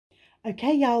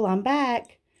Okay, y'all, I'm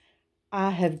back.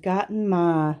 I have gotten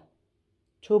my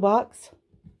toolbox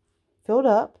filled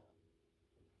up.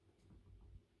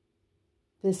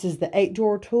 This is the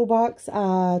 8-drawer toolbox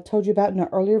I told you about in an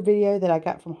earlier video that I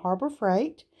got from Harbor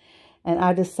Freight. And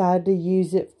I decided to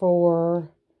use it for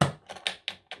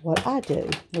what I do,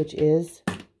 which is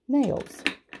nails.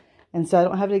 And so I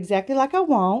don't have it exactly like I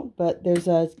want, but there's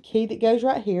a key that goes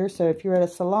right here. So if you're at a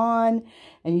salon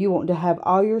and you want to have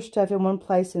all your stuff in one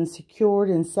place and secured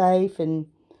and safe and,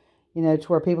 you know, to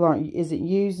where people isn't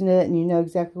using it and you know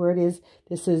exactly where it is.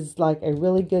 This is like a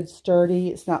really good sturdy.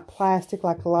 It's not plastic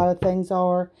like a lot of things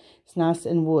are. It's nice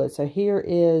and wood. So here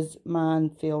is mine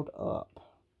filled up.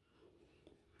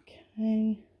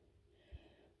 Okay.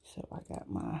 So I got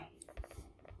my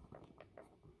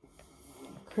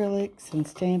acrylics and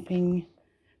stamping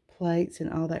plates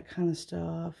and all that kind of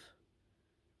stuff.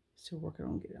 Still working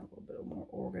on getting a little bit more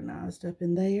organized up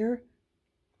in there.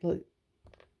 Look,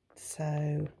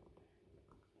 so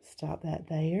stop that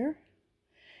there.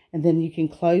 And then you can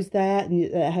close that, and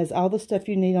it has all the stuff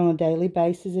you need on a daily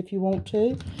basis if you want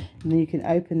to. And then you can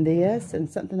open this. And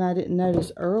something I didn't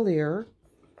notice earlier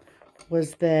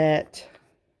was that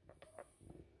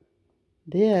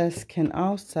this can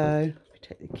also,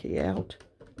 take the key out,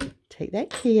 take that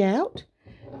key out,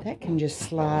 that can just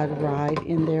slide right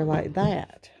in there like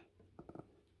that.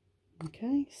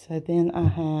 Okay, so then I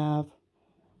have,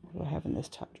 what do I have in this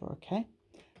top drawer? Okay,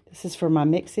 this is for my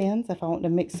mix-ins. If I want to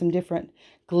mix some different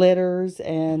glitters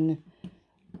and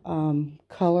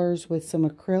colors with some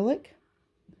acrylic.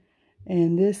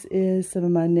 And this is some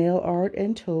of my nail art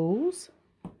and tools.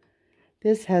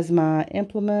 This has my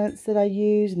implements that I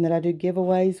use and that I do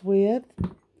giveaways with.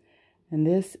 And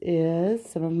this is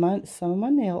some of my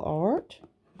nail art.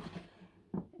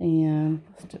 And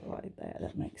let's do it like that.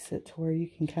 That makes it to where you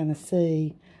can kind of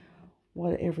see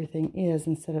what everything is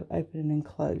instead of opening and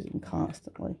closing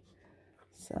constantly.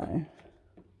 So,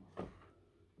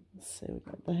 let's see, we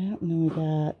got that. And then we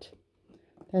got,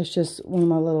 that's just one of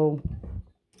my little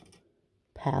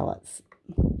pallets.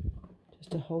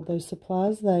 Just to hold those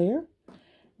supplies there.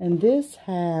 And this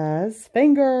has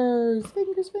fingers.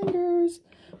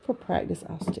 For practice,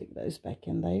 I'll stick those back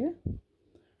in there.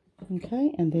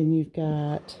 Okay, and then you've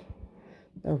got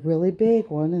a really big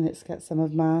one, and it's got some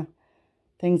of my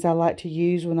things I like to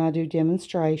use when I do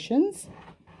demonstrations.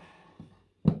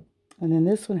 And then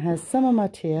this one has some of my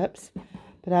tips,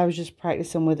 but I was just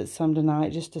practicing with it some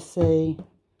tonight just to see.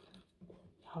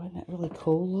 Oh, isn't that really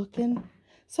cool looking?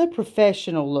 So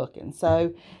professional looking.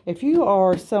 So if you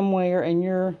are somewhere and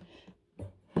you're,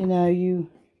 you know, you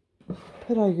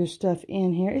put all your stuff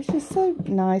in here, it's just so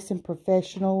nice and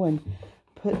professional and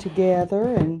put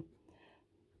together, and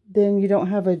then you don't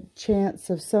have a chance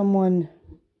of someone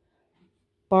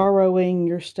borrowing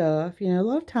your stuff. You know, a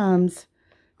lot of times,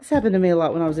 this happened to me a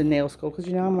lot when I was in nail school, because,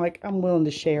 you know, I'm willing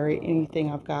to share anything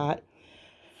I've got.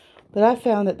 But I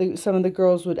found that some of the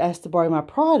girls would ask to borrow my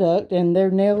product, and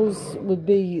their nails would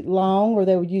be long, or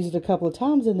they would use it a couple of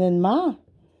times, and then my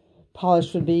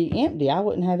polish would be empty. I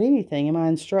wouldn't have anything. And my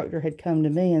instructor had come to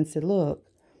me and said, look,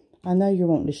 I know you're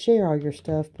wanting to share all your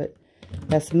stuff, but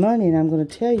that's money, and I'm going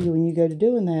to tell you, when you go to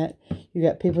doing that, you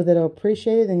got people that'll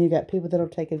appreciate it, and you got people that'll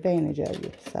take advantage of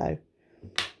you. So,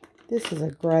 this is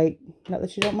a great, not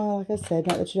that you don't mind, like I said,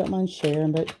 not that you don't mind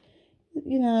sharing, but,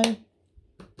 you know,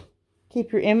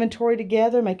 keep your inventory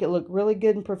together, make it look really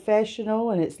good and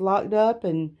professional, and it's locked up,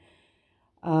 and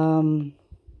I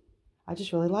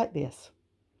just really like this.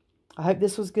 I hope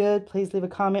this was good. Please leave a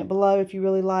comment below if you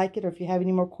really like it, or if you have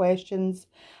any more questions.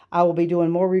 I will be doing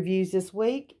more reviews this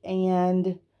week,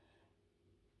 and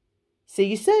see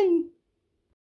you soon.